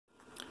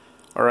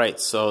Alright,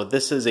 so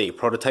this is a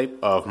prototype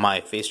of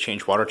my phase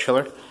change water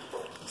chiller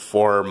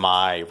for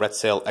my Red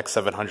Sail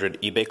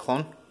X700 eBay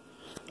clone.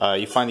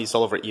 You find these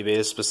all over eBay.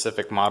 This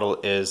specific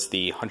model is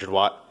the 100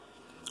 watt,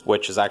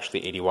 which is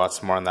actually 80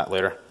 watts, more on that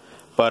later.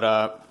 But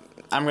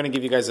I'm going to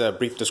give you guys a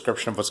brief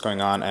description of what's going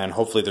on, and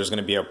hopefully there's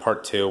going to be a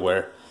part 2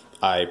 where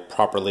I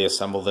properly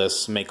assemble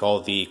this, make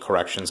all the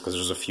corrections because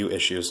there's a few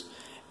issues,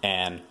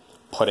 and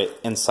put it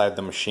inside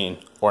the machine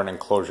or an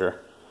enclosure.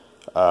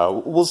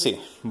 We'll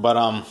see.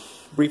 But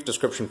brief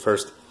description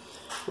first.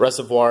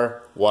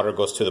 Reservoir, water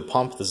goes to the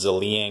pump. This is a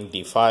Liang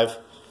D5.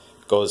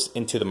 Goes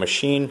into the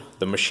machine.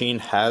 The machine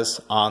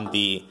has on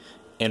the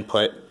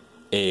input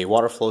a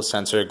water flow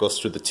sensor. It goes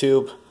through the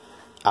tube,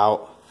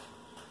 out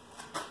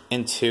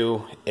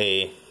into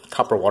a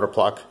copper water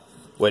block,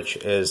 which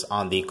is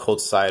on the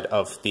cold side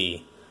of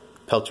the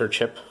Peltier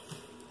chip,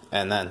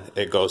 and then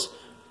it goes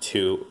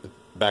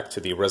back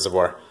to the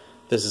reservoir.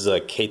 This is a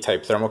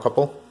K-type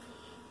thermocouple,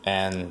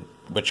 and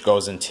which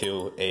goes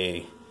into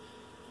a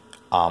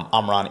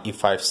Omron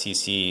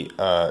E5cc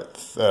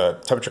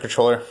temperature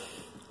controller.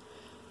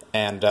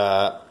 And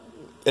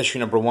issue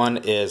number 1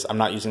 is I'm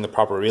not using the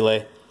proper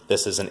relay.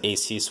 This is an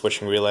AC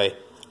switching relay.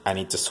 I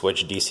need to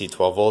switch DC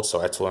 12 volts, so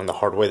I had to learn the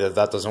hard way that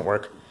that doesn't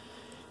work.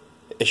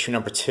 Issue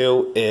number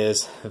 2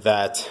 is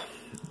that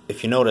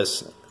if you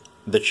notice,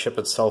 the chip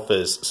itself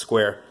is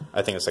square.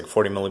 I think it's like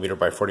 40 millimeter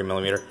by 40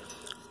 millimeter.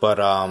 But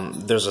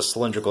there's a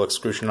cylindrical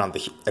extrusion on the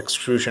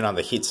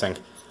heatsink,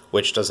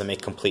 which doesn't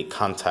make complete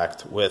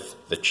contact with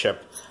the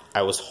chip.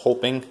 I was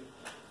hoping,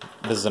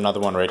 this is another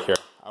one right here,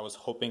 I was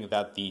hoping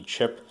that the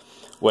chip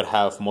would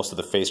have most of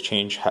the phase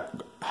change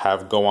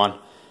have go on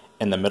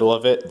in the middle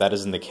of it. That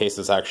isn't the case.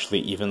 It's actually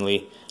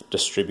evenly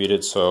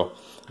distributed, so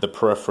the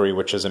periphery,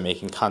 which isn't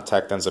making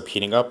contact, ends up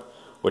heating up,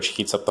 which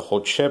heats up the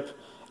whole chip.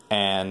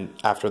 And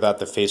after that,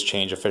 the phase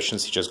change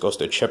efficiency just goes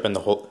to chip and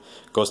the whole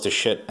goes to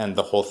shit, and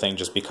the whole thing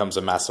just becomes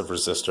a massive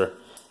resistor.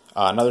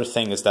 Another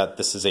thing is that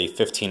this is a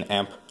 15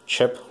 amp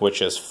chip,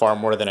 which is far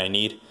more than I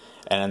need,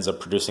 and ends up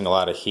producing a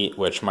lot of heat,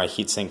 which my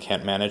heatsink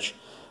can't manage.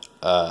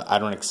 I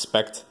don't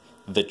expect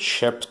the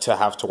chip to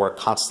have to work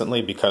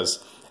constantly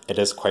because it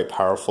is quite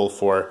powerful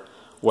for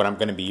what I'm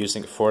going to be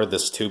using it for.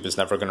 This tube is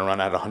never going to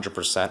run at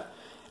 100%,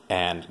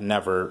 and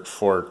never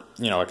for,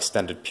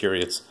 extended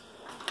periods.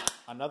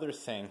 Another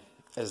thing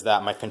is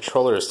that my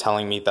controller is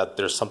telling me that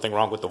there's something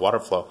wrong with the water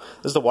flow.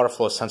 This is the water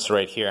flow sensor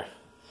right here,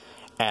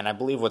 and I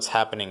believe what's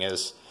happening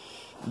is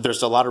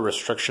there's a lot of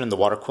restriction in the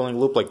water cooling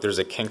loop. Like there's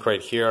a kink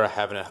right here.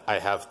 I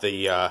have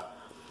the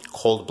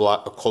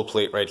cold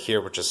plate right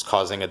here, which is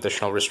causing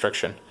additional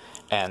restriction.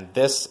 And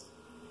this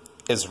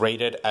is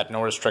rated at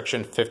no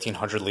restriction,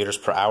 1500 liters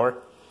per hour.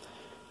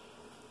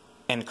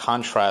 In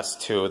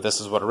contrast to,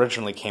 this is what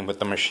originally came with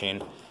the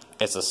machine.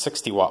 It's a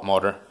 60 watt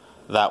motor.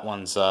 That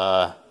one's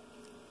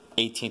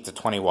 18 to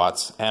 20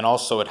 watts. And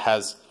also it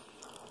has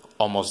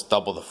almost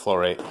double the flow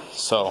rate.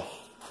 So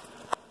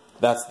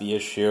that's the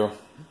issue.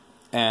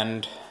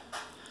 And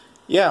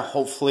yeah,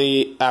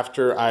 hopefully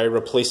after I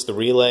replace the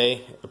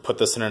relay, put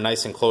this in a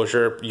nice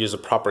enclosure, use a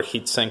proper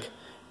heatsink,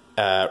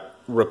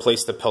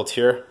 replace the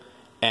Peltier,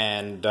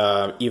 and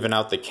even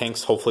out the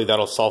kinks, hopefully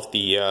that'll solve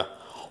the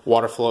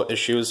water flow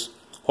issues.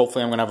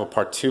 Hopefully I'm going to have a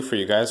part 2 for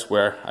you guys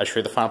where I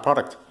show you the final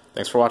product.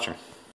 Thanks for watching.